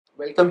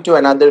Welcome to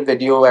another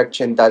video at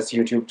Cheenta's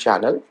YouTube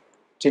channel.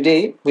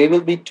 Today we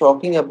will be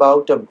talking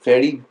about a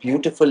very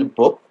beautiful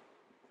book.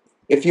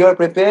 If you are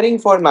preparing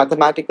for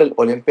Mathematical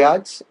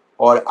Olympiads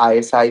or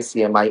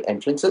ISI-CMI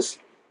entrances,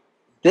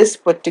 this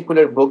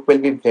particular book will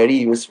be very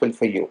useful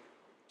for you.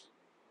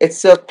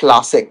 It's a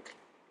classic.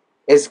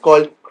 It's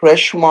called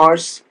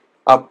Krechmar's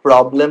A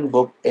Problem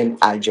Book in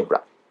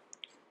Algebra.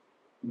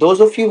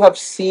 Those of you who have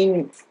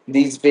seen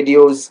these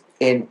videos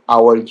in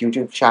our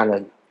YouTube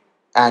channel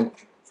and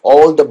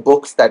all the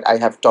books that I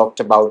have talked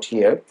about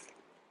here,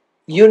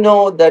 you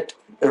know that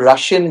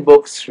Russian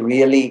books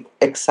really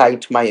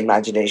excite my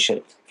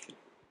imagination.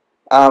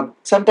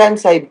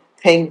 Sometimes I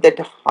think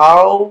that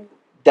how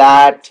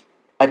that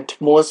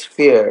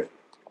atmosphere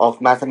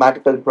of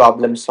mathematical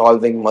problem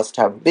solving must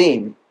have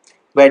been,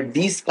 where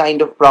these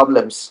kind of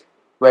problems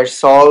were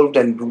solved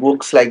and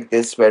books like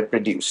this were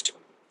produced.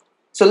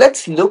 So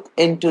let's look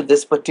into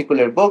this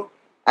particular book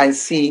and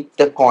see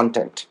the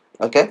content.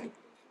 Okay.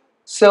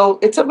 So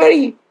it's a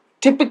very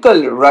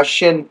typical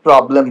Russian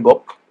problem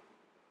book.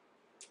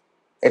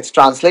 It's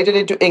translated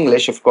into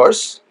English, of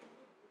course,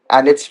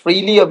 and it's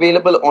freely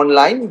available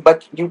online,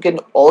 but you can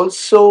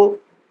also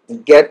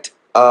get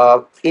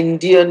a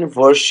Indian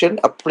version,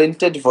 a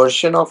printed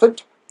version of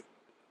it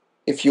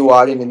if you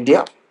are in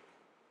India,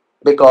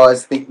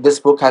 because this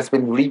book has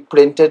been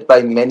reprinted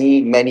by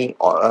many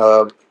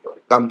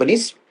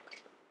companies.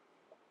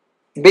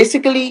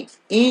 Basically,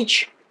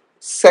 each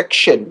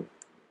section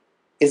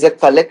is a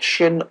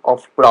collection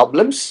of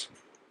problems,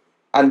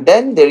 and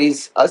then there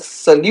is a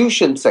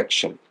solution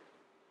section.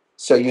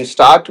 So you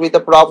start with a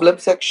problem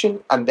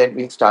section and then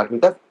we start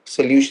with a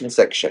solution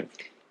section.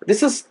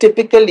 This is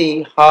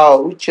typically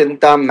how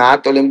Cheenta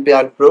Math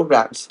Olympiad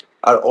programs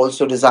are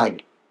also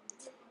designed.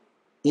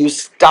 You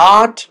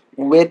start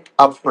with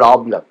a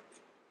problem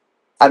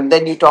and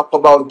then you talk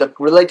about the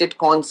related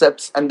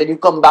concepts and then you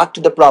come back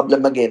to the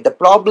problem again. The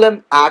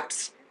problem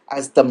acts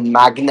as the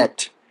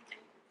magnet.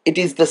 It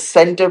is the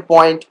center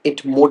point,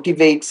 it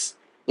motivates,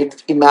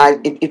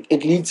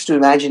 it leads to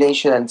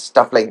imagination and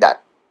stuff like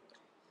that.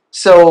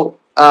 So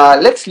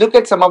let's look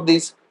at some of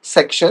these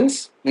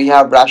sections. We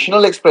have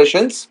rational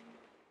expressions,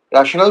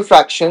 rational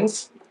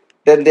fractions,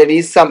 then there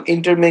is some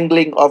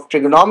intermingling of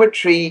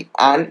trigonometry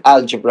and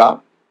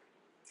algebra,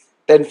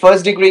 then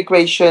first degree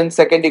equations,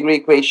 second degree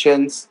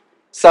equations,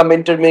 some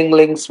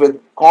interminglings with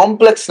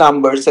complex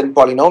numbers and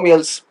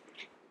polynomials,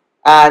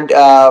 and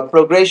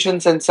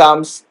progressions and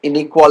sums,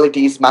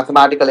 inequalities,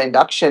 mathematical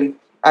induction,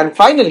 and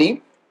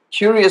finally,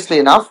 curiously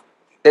enough,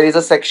 there is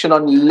a section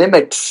on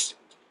limits.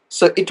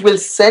 So it will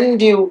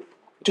send you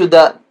to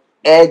the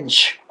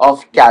edge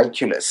of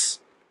calculus.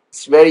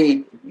 It's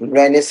very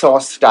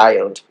Renaissance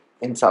styled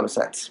in some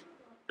sense.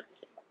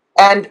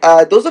 And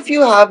those of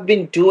you who have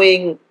been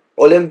doing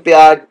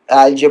Olympiad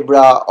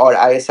algebra or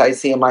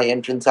ISI-CMI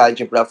entrance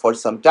algebra for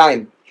some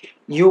time,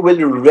 you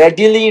will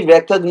readily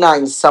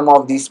recognize some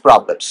of these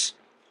problems.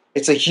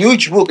 It's a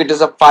huge book. It is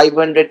a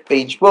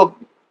 500-page book.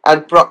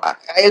 And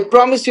I'll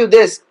promise you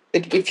this,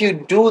 that if you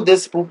do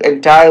this book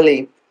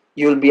entirely,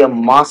 you'll be a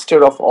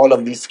master of all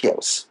of these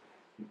skills.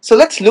 So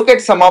let's look at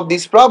some of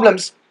these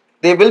problems.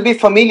 They will be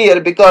familiar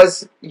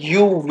because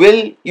you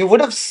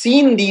would have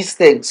seen these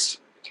things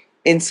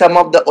in some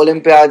of the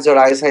Olympiads or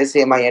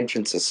ISI-CMI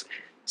entrances.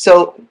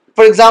 So,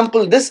 for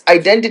example, this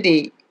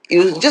identity,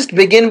 you just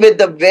begin with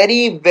the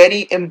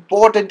very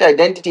important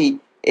identity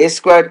a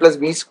squared plus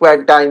b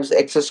squared times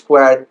x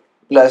squared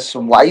plus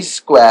y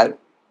squared,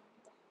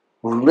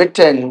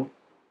 written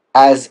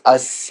as a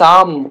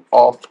sum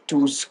of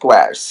two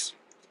squares.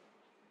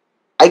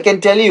 I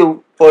can tell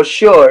you for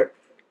sure,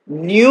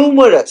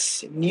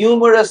 numerous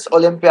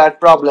Olympiad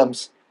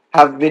problems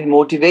have been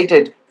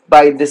motivated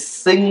by this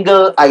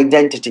single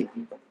identity.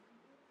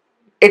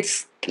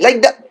 It's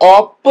like the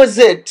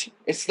opposite.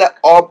 It's the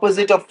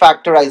opposite of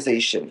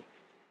factorization.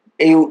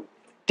 You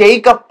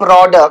take a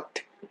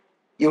product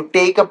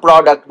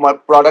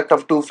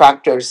of two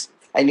factors,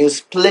 and you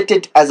split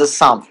it as a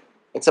sum.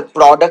 It's a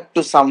product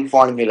to sum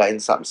formula in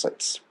some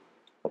sense.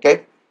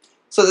 Okay,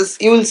 so this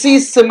you will see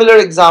similar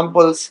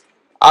examples,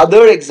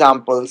 other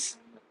examples.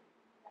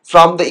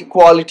 From the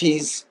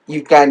equalities,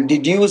 you can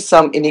deduce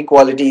some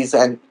inequalities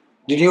and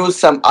deduce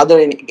some other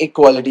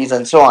inequalities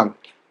and so on.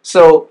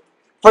 So,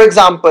 for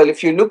example,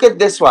 if you look at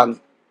this one,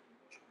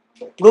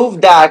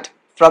 prove that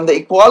from the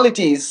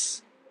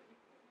equalities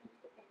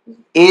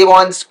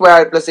a1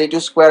 square plus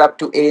a2 square up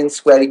to an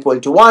square equal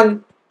to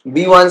 1,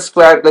 b1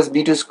 square plus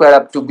b2 square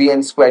up to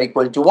bn square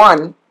equal to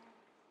 1,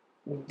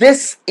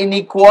 this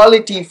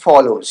inequality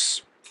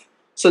follows.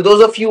 So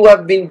those of you who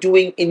have been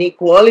doing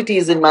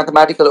inequalities in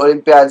Mathematical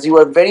Olympiads, you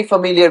are very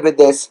familiar with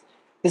this.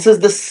 This is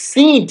the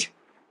seed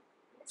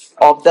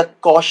of the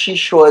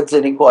Cauchy-Schwarz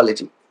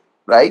inequality,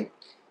 right?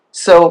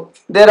 So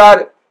there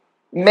are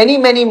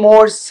many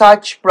more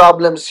such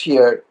problems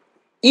here.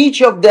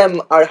 Each of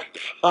them are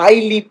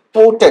highly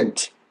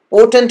potent.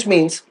 Potent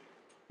means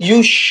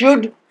you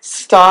should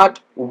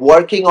start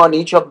working on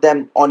each of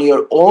them on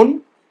your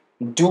own.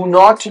 Do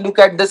not look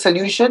at the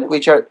solution,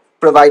 which are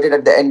provided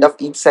at the end of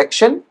each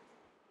section.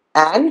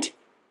 And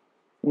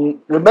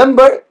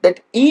remember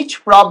that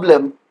each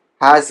problem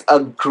has a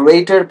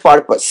greater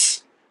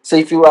purpose. So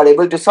if you are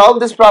able to solve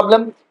this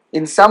problem,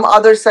 in some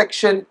other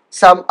section,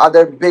 some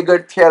other bigger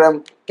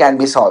theorem can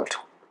be solved.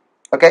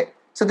 Okay,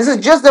 so this is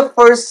just the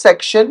first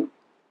section.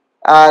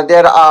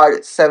 There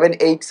are 7,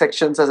 8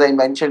 sections as I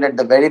mentioned at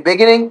the very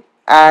beginning,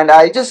 and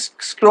I just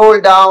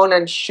scroll down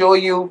and show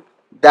you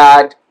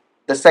that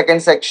the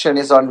second section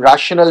is on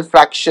rational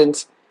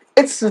fractions.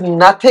 It's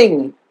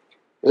nothing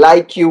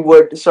like you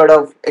would sort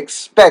of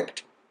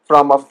expect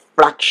from a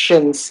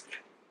fractions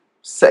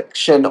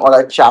section or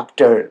a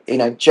chapter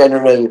in a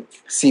general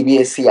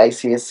CBSE,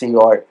 ICSE,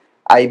 or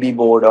IB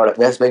board or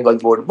West Bengal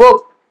board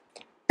book.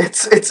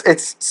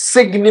 It's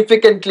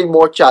significantly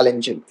more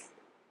challenging.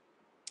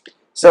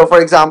 So,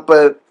 for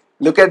example,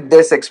 look at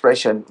this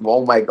expression.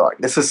 Oh my God,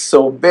 this is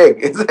so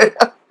big, isn't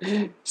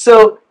it?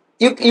 So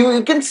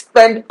you can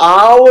spend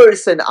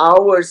hours and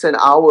hours and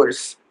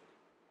hours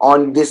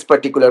on this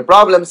particular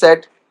problem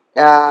set.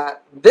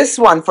 This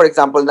one, for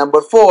example,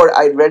 number 4,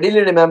 I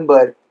readily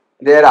remember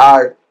there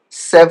are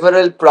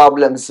several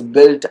problems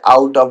built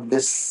out of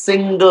this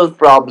single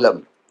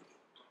problem.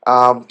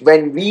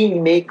 When we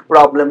make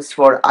problems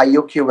for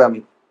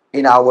IOQM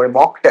in our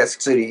mock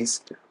test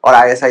series or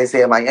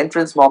ISI-CMI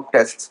entrance mock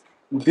tests,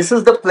 this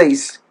is the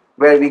place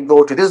where we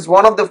go to. This is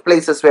one of the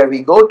places where we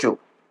go to.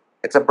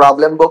 It's a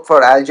problem book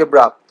for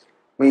algebra.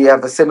 We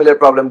have a similar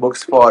problem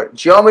books for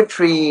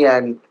geometry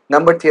and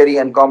number theory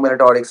and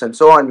combinatorics and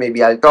so on.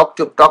 Maybe I'll talk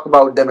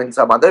about them in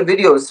some other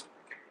videos.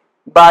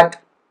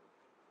 But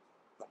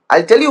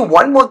I'll tell you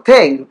one more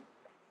thing,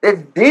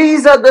 that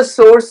these are the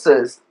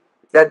sources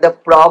that the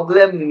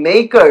problem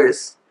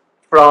makers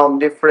from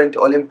different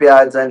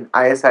Olympiads and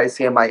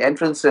ISI-CMI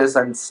entrances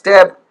and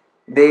STEP,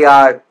 they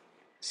are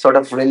sort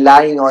of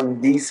relying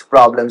on these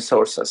problem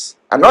sources.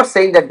 I'm not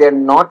saying that they're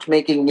not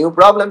making new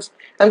problems.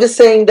 I'm just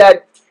saying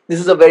that this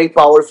is a very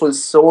powerful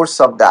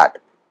source of that.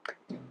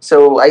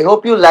 So I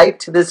hope you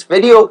liked this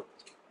video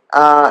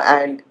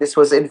and this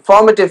was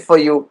informative for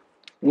you.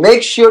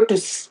 Make sure to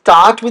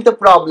start with the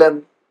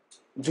problem.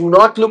 Do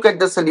not look at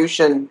the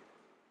solution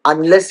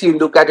unless you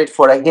look at it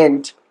for a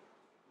hint,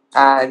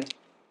 and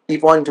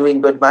keep on doing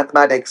good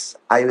mathematics.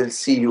 I will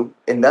see you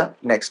in the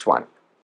next one.